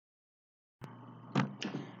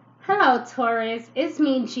Hello, Taurus. It's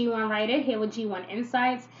me, G1 Writer, here with G1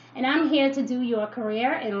 Insights, and I'm here to do your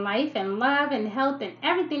career and life and love and health and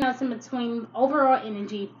everything else in between overall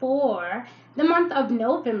energy for the month of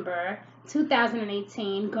November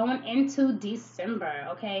 2018 going into December,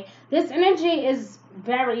 okay? This energy is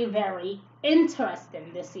very, very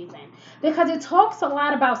interesting this season because it talks a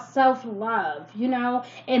lot about self-love,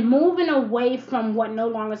 and moving away from what no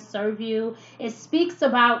longer serve you. It speaks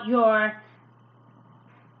about your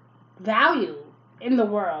value in the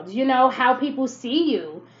world, how people see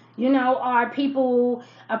you. Are people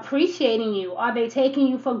appreciating you? Are they taking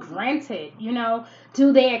you for granted?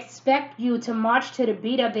 Do they expect you to march to the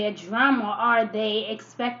beat of their drum, or are they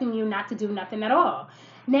expecting you not to do nothing at all?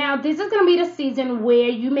 Now, this is going to be the season where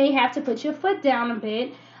you may have to put your foot down a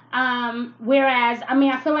bit. Whereas,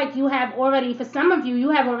 I feel like you have already, for some of you, you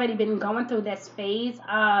have already been going through this phase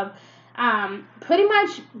of pretty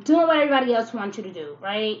much doing what everybody else wants you to do,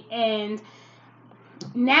 right? And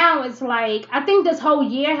now it's like, I think this whole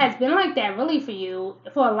year has been like that really for you,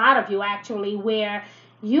 for a lot of you actually, where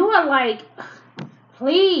you are like,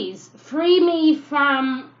 please free me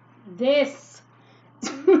from this.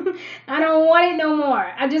 I don't want it no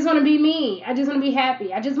more. I just want to be me. I just want to be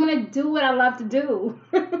happy. I just want to do what I love to do.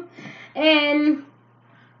 And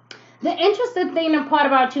the interesting thing and part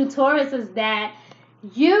about you, Taurus, is that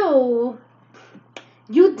you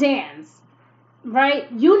dance,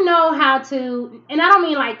 right? You know how to, and I don't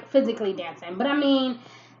mean like physically dancing, but I mean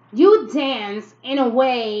you dance in a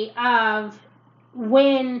way of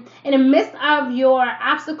when in the midst of your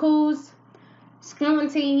obstacles,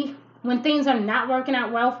 scrutiny, when things are not working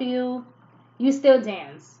out well for you, you still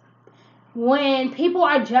dance. When people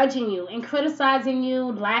are judging you and criticizing you,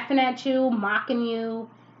 laughing at you, mocking you,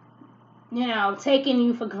 taking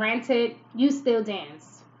you for granted, you still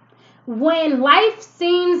dance. When life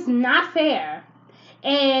seems not fair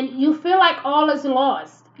and you feel like all is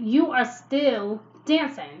lost, you are still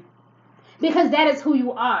dancing because that is who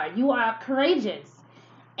you are. You are courageous.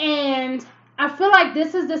 And I feel like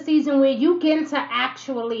this is the season where you get to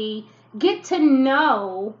actually get to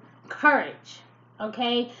know courage,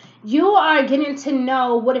 okay? You are getting to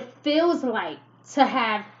know what it feels like to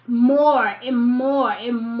have more and more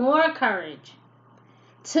and more courage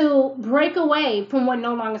to break away from what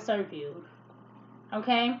no longer serves you.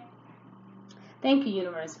 Okay? Thank you,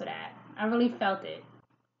 universe, for that. I really felt it.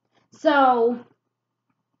 So,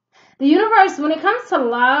 the universe, when it comes to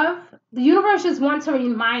love, the universe just wants to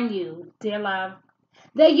remind you, dear love,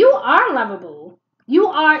 that you are lovable. You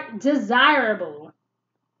are desirable.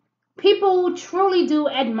 People truly do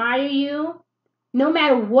admire you, no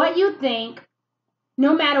matter what you think,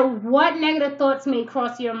 no matter what negative thoughts may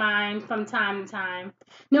cross your mind from time to time,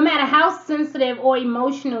 no matter how sensitive or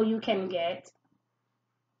emotional you can get,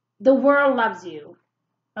 the world loves you,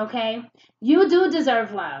 okay? You do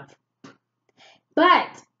deserve love.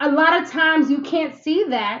 But a lot of times you can't see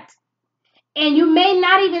that, and you may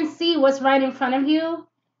not even see what's right in front of you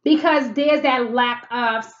because there's that lack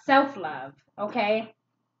of self-love, okay?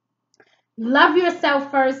 Love yourself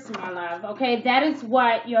first, my love, okay? That is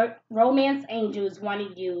what your romance angels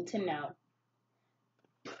wanted you to know.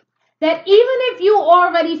 That even if you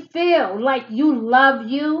already feel like you love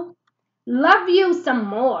you some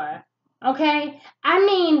more, okay? I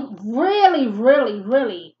mean, really, really,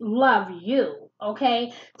 really love you,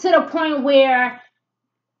 okay? To the point where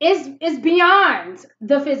it's beyond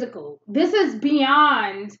the physical. This is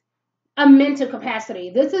beyond a mental capacity.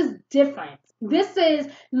 This is different. This is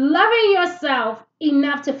loving yourself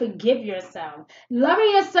enough to forgive yourself.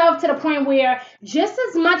 Loving yourself to the point where just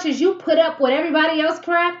as much as you put up with everybody else's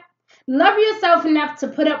crap, love yourself enough to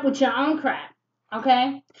put up with your own crap.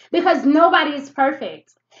 Okay? Because nobody is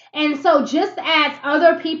perfect. And so just as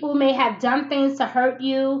other people may have done things to hurt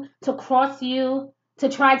you, to cross you, to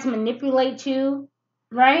try to manipulate you,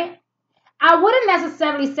 right? I wouldn't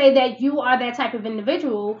necessarily say that you are that type of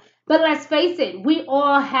individual, but let's face it, we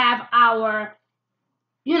all have our,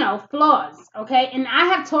 flaws, okay? And I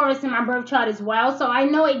have Taurus in my birth chart as well, so I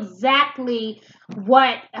know exactly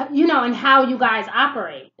what, and how you guys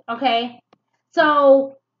operate, okay?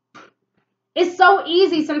 So it's so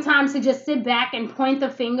easy sometimes to just sit back and point the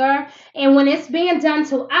finger, and when it's being done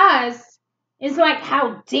to us, it's like,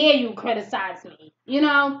 how dare you criticize me,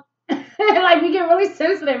 like we get really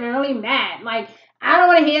sensitive and really mad. Like, I don't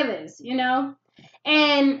want to hear this,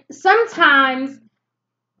 And sometimes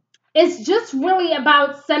it's just really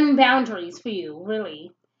about setting boundaries for you,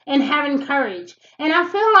 really, and having courage. And I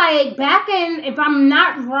feel like back in, if I'm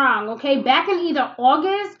not wrong, okay, back in either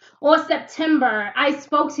August or September, I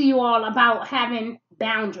spoke to you all about having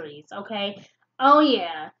boundaries, okay? Oh,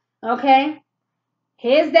 yeah, okay?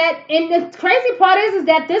 Here's that. And the crazy part is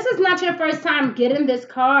that this is not your first time getting this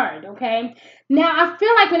card, okay? Now, I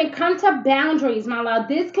feel like when it comes to boundaries, my love,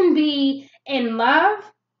 this can be in love.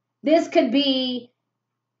 This could be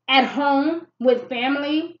at home with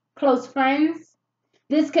family, close friends.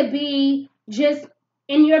 This could be just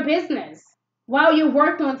in your business while you're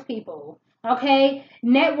working with people, okay?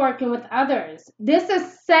 Networking with others. This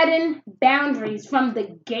is setting boundaries from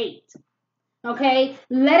the gate, okay?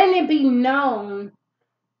 Letting it be known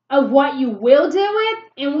of what you will deal with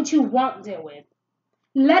and what you won't deal with.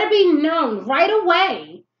 Let it be known right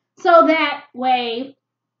away so that way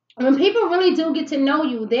when people really do get to know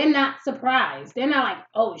you, they're not surprised. They're not like,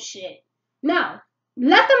 oh shit. No.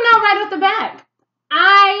 Let them know right off the bat.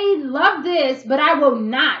 I love this, but I will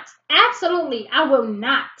not. Absolutely, I will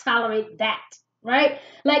not tolerate that. Right?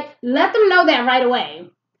 Like, let them know that right away.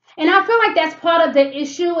 And I feel like that's part of the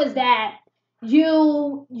issue is that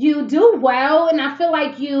you do well, and I feel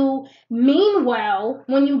like you mean well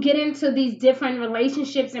when you get into these different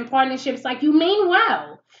relationships and partnerships. Like, you mean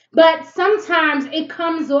well, but sometimes it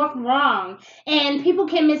comes off wrong, and people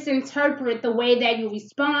can misinterpret the way that you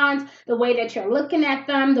respond, the way that you're looking at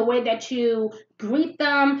them, the way that you greet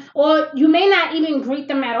them, or you may not even greet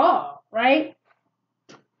them at all, right?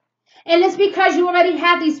 And it's because you already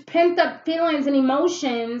have these pent up feelings and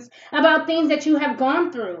emotions about things that you have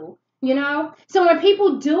gone through, you know? So when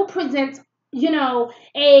people do present, you know,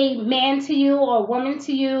 a man to you or a woman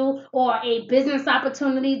to you or a business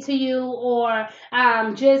opportunity to you or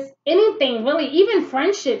just anything really, even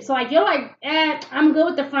friendships, like you're like, I'm good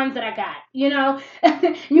with the friends that I got, you know?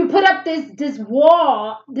 You put up this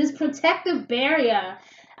wall, this protective barrier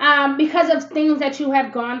because of things that you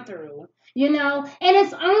have gone through. You know, and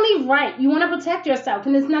it's only right. You want to protect yourself,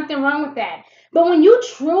 and there's nothing wrong with that. But when you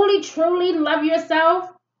truly, truly love yourself,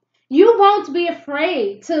 you won't be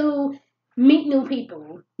afraid to meet new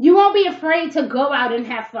people. You won't be afraid to go out and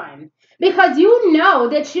have fun because you know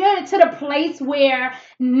that you're to the place where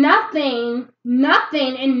nothing,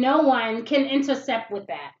 and no one can intercept with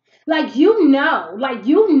that. Like you know that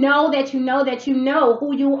you know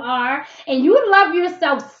who you are, and you love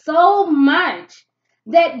yourself so much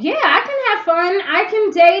that yeah, I can have fun, I can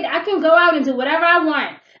date, I can go out and do whatever I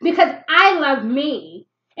want because I love me.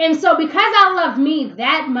 And so because I love me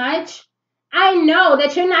that much, I know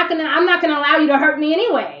that I'm not gonna allow you to hurt me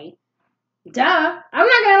anyway. Duh. I'm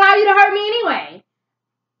not gonna allow you to hurt me anyway.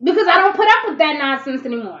 Because I don't put up with that nonsense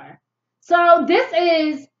anymore. So this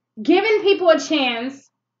is giving people a chance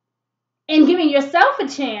and giving yourself a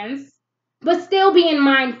chance, but still being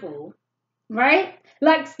mindful, right?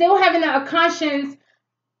 Like still having a conscience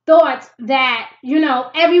thought that, you know,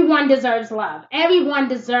 everyone deserves love. Everyone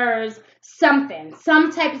deserves something,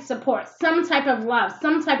 some type of support, some type of love,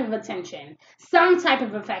 some type of attention, some type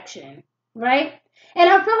of affection, right? And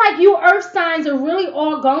I feel like you earth signs are really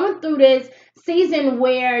all going through this season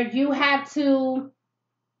where you have to,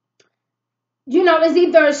 you know, it's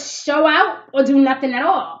either show out or do nothing at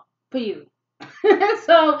all for you.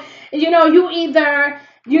 So, you know, you either,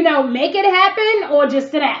 you know, make it happen or just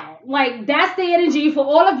sit out. Like, that's the energy for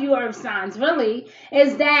all of you earth signs, really,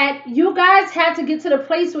 is that you guys have to get to the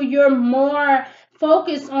place where you're more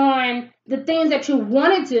focused on the things that you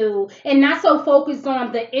want to do and not so focused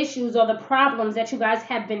on the issues or the problems that you guys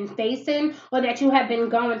have been facing or that you have been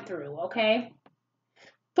going through, okay?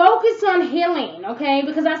 Focus on healing, okay?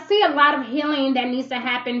 Because I see a lot of healing that needs to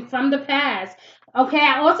happen from the past. Okay,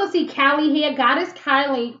 I also see Callie here. Goddess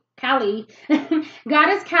Callie,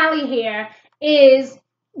 Goddess Callie here is,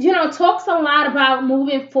 you know, talks a lot about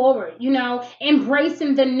moving forward, you know,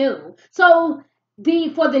 embracing the new. So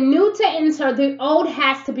for the new to enter, the old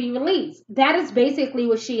has to be released. That is basically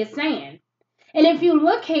what she is saying. And if you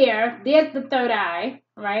look here, there's the third eye,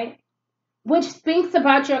 right? Which speaks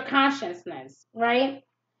about your consciousness, right?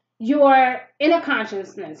 Your inner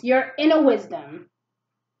consciousness, your inner wisdom,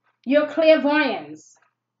 your clairvoyance.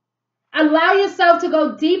 Allow yourself to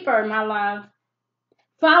go deeper, my love.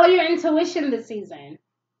 Follow your intuition this season.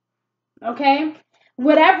 Okay?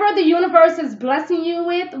 Whatever the universe is blessing you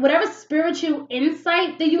with, whatever spiritual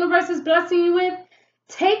insight the universe is blessing you with,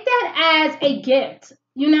 take that as a gift,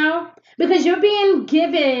 you know? Because you're being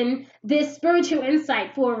given this spiritual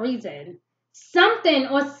insight for a reason. Something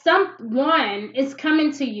or someone is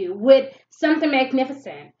coming to you with something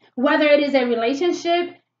magnificent. Whether it is a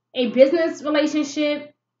relationship, a business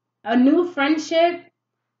relationship, a new friendship,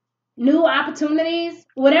 new opportunities,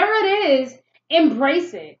 whatever it is,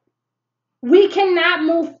 embrace it. We cannot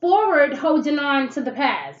move forward holding on to the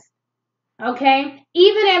past. Okay?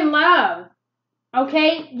 Even in love.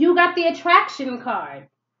 Okay? You got the attraction card.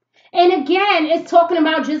 And again, it's talking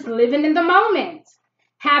about just living in the moment.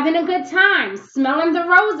 having a good time, smelling the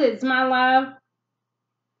roses, my love.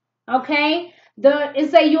 Okay?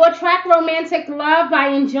 You attract romantic love by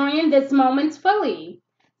enjoying this moment fully.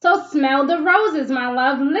 So smell the roses, my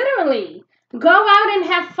love, literally. Go out and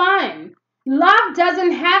have fun. Love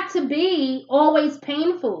doesn't have to be always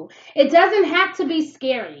painful. It doesn't have to be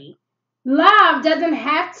scary. Love doesn't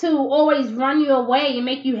have to always run you away and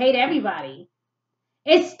make you hate everybody.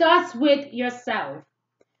 It starts with yourself.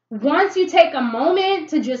 Once you take a moment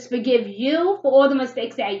to just forgive you for all the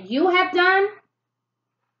mistakes that you have done,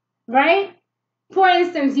 right? For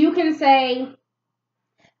instance, you can say,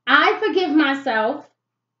 I forgive myself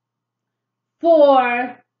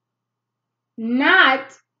for not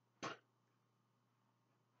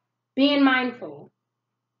being mindful.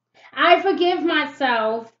 I forgive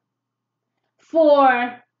myself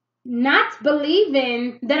for not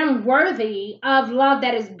believing that I'm worthy of love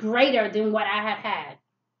that is greater than what I have had.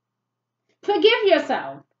 Forgive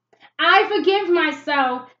yourself. I forgive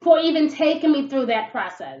myself for even taking me through that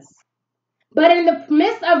process. But in the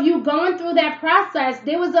midst of you going through that process,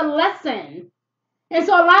 there was a lesson. And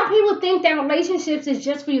so a lot of people think that relationships is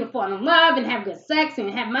just for you to fall in love and have good sex and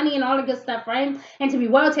have money and all the good stuff, right? And to be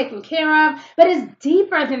well taken care of. But it's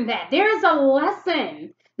deeper than that. There is a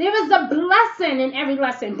lesson. There is a blessing in every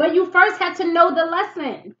lesson. But you first had to know the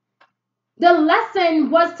lesson. The lesson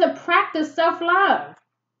was to practice self-love.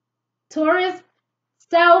 Taurus,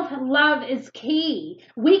 self-love is key.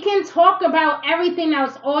 We can talk about everything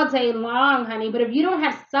else all day long, honey, but if you don't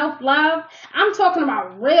have self-love, I'm talking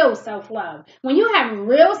about real self-love. When you have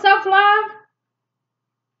real self-love,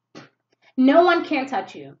 no one can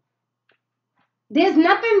touch you. There's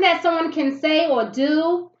nothing that someone can say or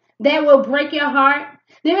do that will break your heart.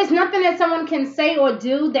 There is nothing that someone can say or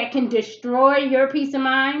do that can destroy your peace of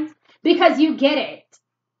mind because you get it.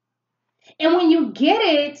 And when you get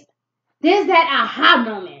it, there's that aha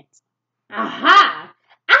moment. Aha!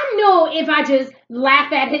 I know if I just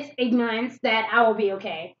laugh at his ignorance that I will be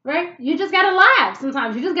okay, right? You just gotta laugh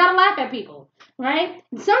sometimes. You just gotta laugh at people, right?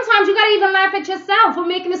 Sometimes you gotta even laugh at yourself for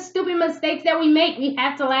making the stupid mistakes that we make. We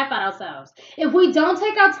have to laugh at ourselves. If we don't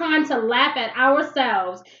take our time to laugh at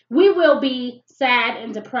ourselves, we will be sad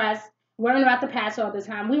and depressed, worrying about the past all the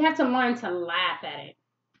time. We have to learn to laugh at it.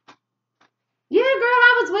 Yeah, girl,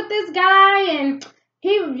 I was with this guy and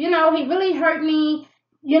he really hurt me,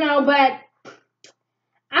 but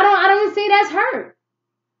I don't see that's hurt.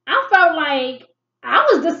 I felt like I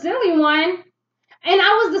was the silly one. And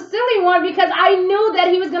I was the silly one because I knew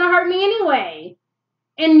that he was going to hurt me anyway.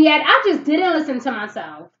 And yet I just didn't listen to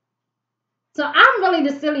myself. So I'm really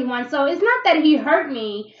the silly one. So it's not that he hurt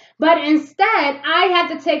me, but instead I had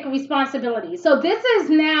to take responsibility. So this is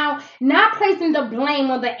now not placing the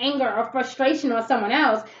blame or the anger or frustration on someone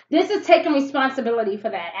else. This is taking responsibility for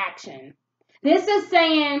that action. This is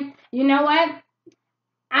saying, you know what?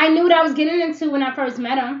 I knew what I was getting into when I first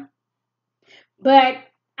met him, but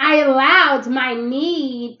I allowed my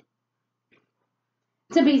need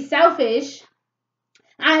to be selfish.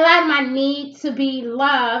 I allowed my need to be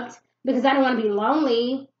loved because I don't want to be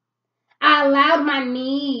lonely. I allowed my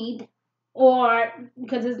need, or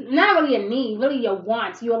because it's not really a need, really your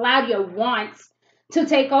wants. You allowed your wants to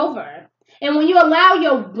take over. And when you allow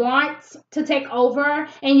your wants to take over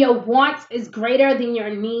and your wants is greater than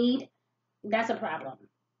your need, that's a problem.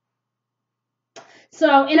 So,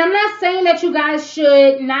 and I'm not saying that you guys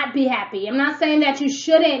should not be happy. I'm not saying that you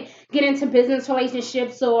shouldn't get into business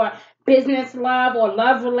relationships or business love or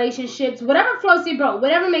love relationships. Whatever floats your boat,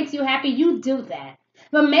 whatever makes you happy, you do that.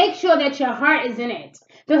 But make sure that your heart is in it.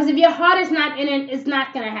 Because if your heart is not in it, it's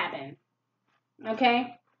not going to happen.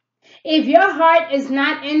 Okay? If your heart is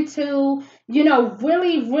not into,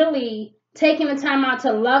 really, really taking the time out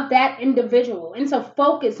to love that individual and to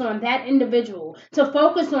focus on that individual, to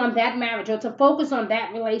focus on that marriage or to focus on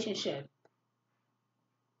that relationship,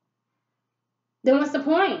 then what's the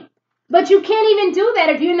point? But you can't even do that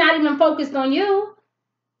if you're not even focused on you.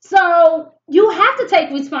 So you have to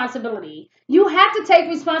take responsibility. You have to take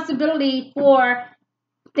responsibility for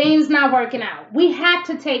things not working out. We have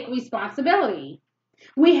to take responsibility.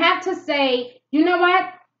 We have to say, you know what?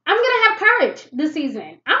 I'm going to have courage this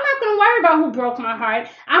season. I'm not going to worry about who broke my heart.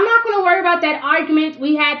 I'm not going to worry about that argument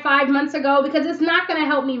we had 5 months ago because it's not going to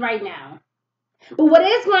help me right now. But what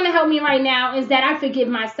is going to help me right now is that I forgive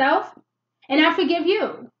myself and I forgive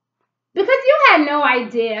you. Because you had no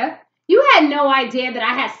idea. You had no idea that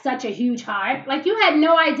I had such a huge heart. Like, you had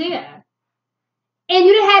no idea. And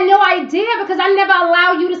you had no idea because I never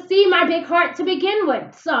allowed you to see my big heart to begin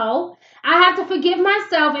with. So I have to forgive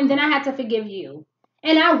myself and then I have to forgive you.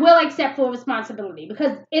 And I will accept full responsibility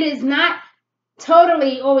because it is not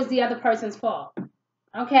totally always the other person's fault.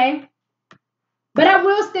 Okay? But I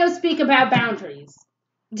will still speak about boundaries.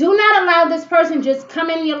 Do not allow this person just come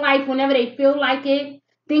in your life whenever they feel like it,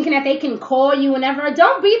 thinking that they can call you whenever.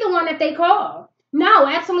 Don't be the one that they call. No,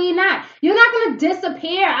 absolutely not. You're not going to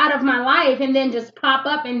disappear out of my life and then just pop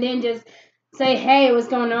up and then just say, hey, what's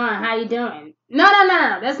going on? How you doing? No, no, no,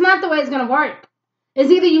 no. That's not the way it's going to work.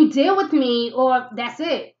 It's either you deal with me or that's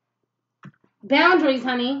it. Boundaries,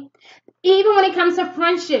 honey. Even when it comes to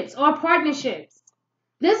friendships or partnerships.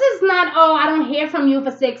 This is not, oh, I don't hear from you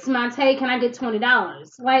for 6 months. Hey, can I get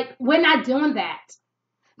 $20? Like, we're not doing that.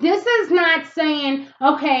 This is not saying,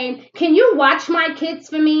 okay, can you watch my kids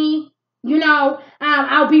for me?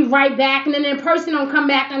 I'll be right back. And then the person don't come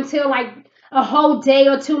back until like a whole day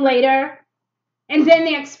or two later. And then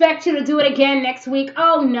they expect you to do it again next week.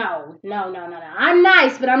 Oh, no. No, no, no, no. I'm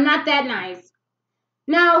nice, but I'm not that nice.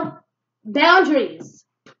 No. Boundaries.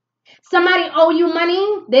 Somebody owe you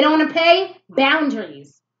money. They don't want to pay.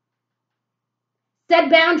 Boundaries.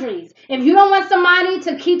 Set boundaries. If you don't want somebody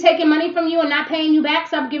to keep taking money from you and not paying you back,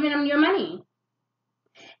 stop giving them your money.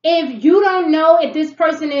 If you don't know if this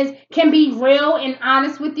person can be real and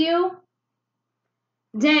honest with you,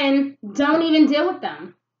 then don't even deal with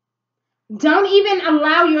them. Don't even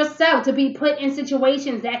allow yourself to be put in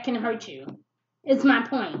situations that can hurt you. It's my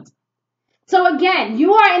point. So again,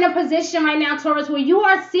 you are in a position right now, Taurus, where you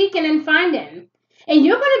are seeking and finding. And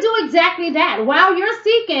you're going to do exactly that. While you're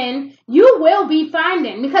seeking, you will be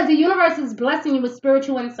finding because the universe is blessing you with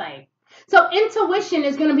spiritual insight. So intuition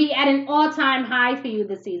is going to be at an all-time high for you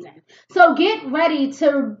this season. So get ready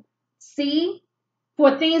to see,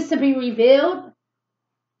 for things to be revealed,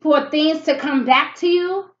 for things to come back to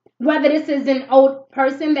you, whether this is an old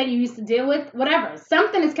person that you used to deal with, whatever.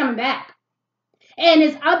 Something is coming back. And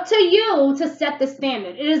it's up to you to set the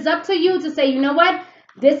standard. It is up to you to say, you know what?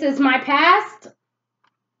 This is my past.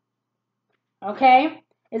 Okay?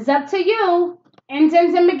 It's up to you. Ends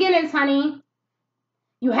and beginnings, honey.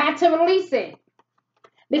 You have to release it.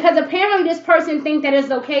 Because apparently this person thinks that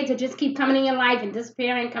it's okay to just keep coming in your life and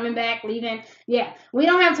disappearing, coming back, leaving. Yeah, we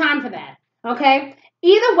don't have time for that. Okay?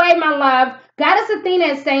 Either way, my love, Goddess Athena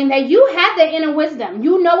is saying that you have the inner wisdom.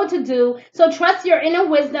 You know what to do. So trust your inner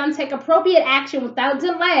wisdom. Take appropriate action without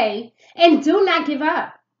delay. And do not give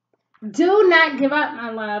up. Do not give up,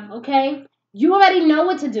 my love. Okay? You already know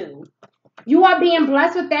what to do. You are being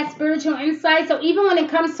blessed with that spiritual insight. So even when it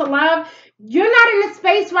comes to love, you're not in a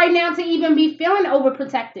space right now to even be feeling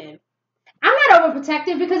overprotective. I'm not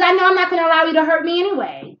overprotective because I know I'm not going to allow you to hurt me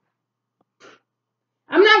anyway.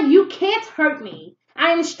 You can't hurt me.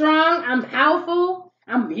 I am strong. I'm powerful.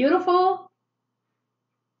 I'm beautiful.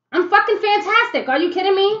 I'm fucking fantastic. Are you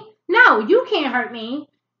kidding me? No, you can't hurt me.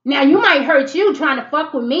 Now, you might hurt you trying to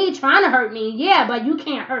fuck with me, trying to hurt me. Yeah, but you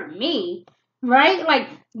can't hurt me. Right? Like,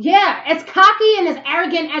 yeah, as cocky and as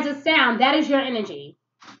arrogant as it sounds, that is your energy.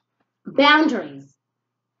 Boundaries.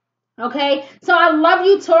 Okay? So I love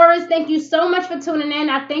you, Taurus. Thank you so much for tuning in.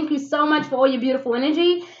 I thank you so much for all your beautiful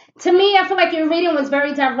energy. To me, I feel like your reading was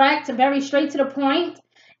very direct, very straight to the point.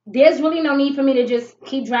 There's really no need for me to just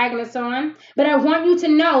keep dragging this on. But I want you to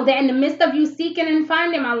know that in the midst of you seeking and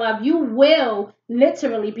finding, my love, you will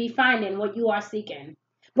literally be finding what you are seeking.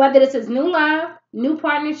 Whether this is new love, new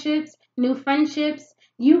partnerships, new friendships,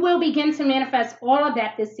 you will begin to manifest all of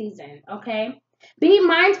that this season, okay? Be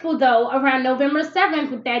mindful, though, around November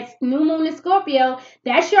 7th with that new moon in Scorpio,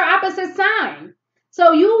 that's your opposite sign.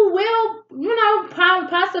 So you will,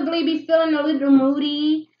 possibly be feeling a little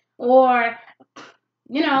moody or,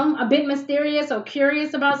 a bit mysterious or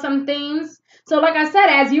curious about some things. So like I said,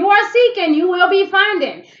 as you are seeking, you will be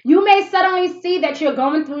finding. You may suddenly see that you're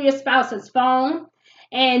going through your spouse's phone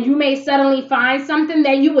and you may suddenly find something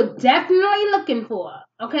that you were definitely looking for.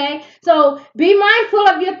 Okay, so be mindful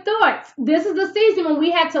of your thoughts. This is the season when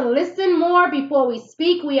we had to listen more before we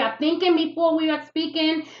speak. We are thinking before we are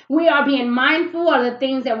speaking. We are being mindful of the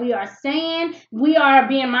things that we are saying. We are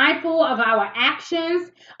being mindful of our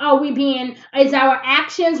actions. Is our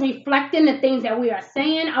actions reflecting the things that we are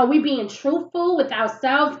saying? Are we being truthful with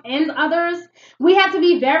ourselves and others? We have to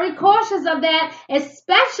be very cautious of that,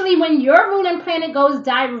 especially when your ruling planet goes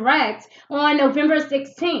direct on November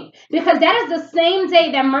 16th, because that is the same day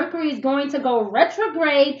that Mercury is going to go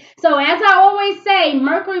retrograde. So as I always say,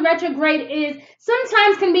 Mercury retrograde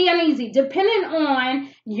sometimes can be uneasy depending on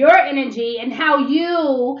your energy and how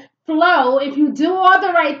you flow. If you do all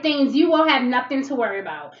the right things, you will have nothing to worry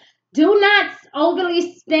about. Do not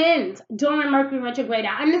overly spend during Mercury retrograde.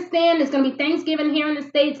 I understand there's going to be Thanksgiving here in the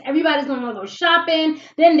States. Everybody's going to want to go shopping.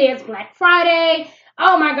 Then there's Black Friday.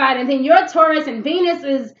 Oh my God. And then your Taurus and Venus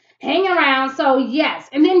is hanging around. So yes,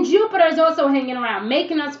 and then Jupiter is also hanging around,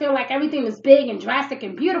 making us feel like everything is big and drastic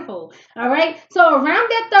and beautiful. All right, so around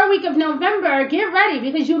that third week of November, get ready,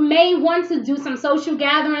 because you may want to do some social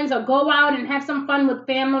gatherings or go out and have some fun with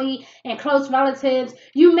family and close relatives.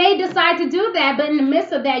 You may decide to do that, but in the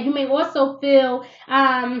midst of that, you may also feel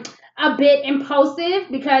a bit impulsive,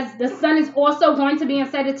 because the sun is also going to be in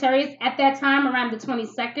Sagittarius at that time around the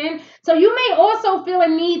 22nd. So you may also feel a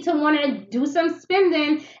need to want to do some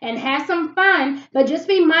spending and have some fun, but just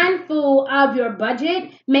be mindful of your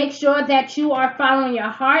budget. Make sure that you are following your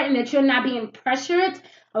heart and that you're not being pressured,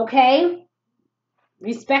 okay?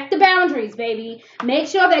 Respect the boundaries, baby. Make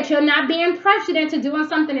sure that you're not being pressured into doing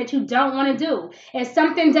something that you don't want to do. If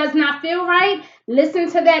something does not feel right, listen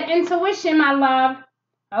to that intuition, my love.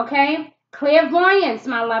 Okay? Clairvoyance,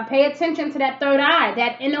 my love. Pay attention to that third eye,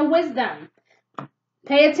 that inner wisdom.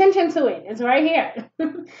 Pay attention to it. It's right here.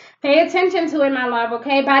 Pay attention to it, my love,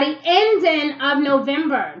 okay? By the ending of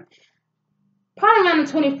November, probably around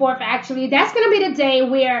the 24th, actually, that's going to be the day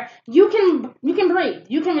where you can breathe.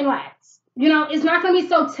 You can relax. You know, it's not going to be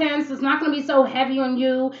so tense. It's not going to be so heavy on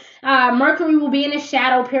you. Mercury will be in a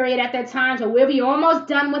shadow period at that time, so we'll be almost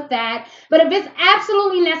done with that. But if it's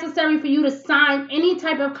absolutely necessary for you to sign any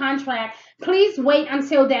type of contract, please wait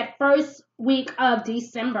until that first week of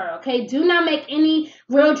December, okay? Do not make any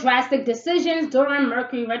real drastic decisions during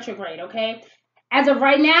Mercury retrograde, okay? As of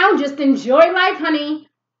right now, just enjoy life, honey.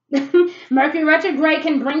 Mercury retrograde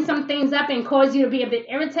can bring some things up and cause you to be a bit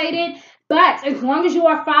irritated. But as long as you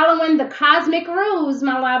are following the cosmic rules,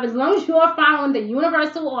 my love, as long as you are following the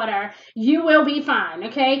universal order, you will be fine,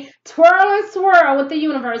 okay? Twirl and swirl with the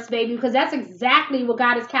universe, baby, because that's exactly what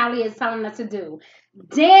Goddess Kali is telling us to do.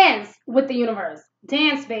 Dance with the universe.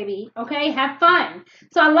 Dance, baby, okay? Have fun.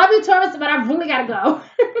 So I love you, Taurus, but I really got to go.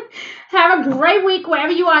 Have a great week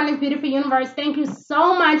wherever you are in this beautiful universe. Thank you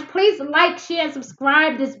so much. Please like, share, and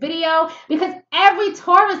subscribe this video, because every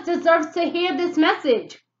Taurus deserves to hear this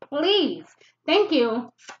message. Please. Thank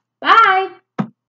you. Bye.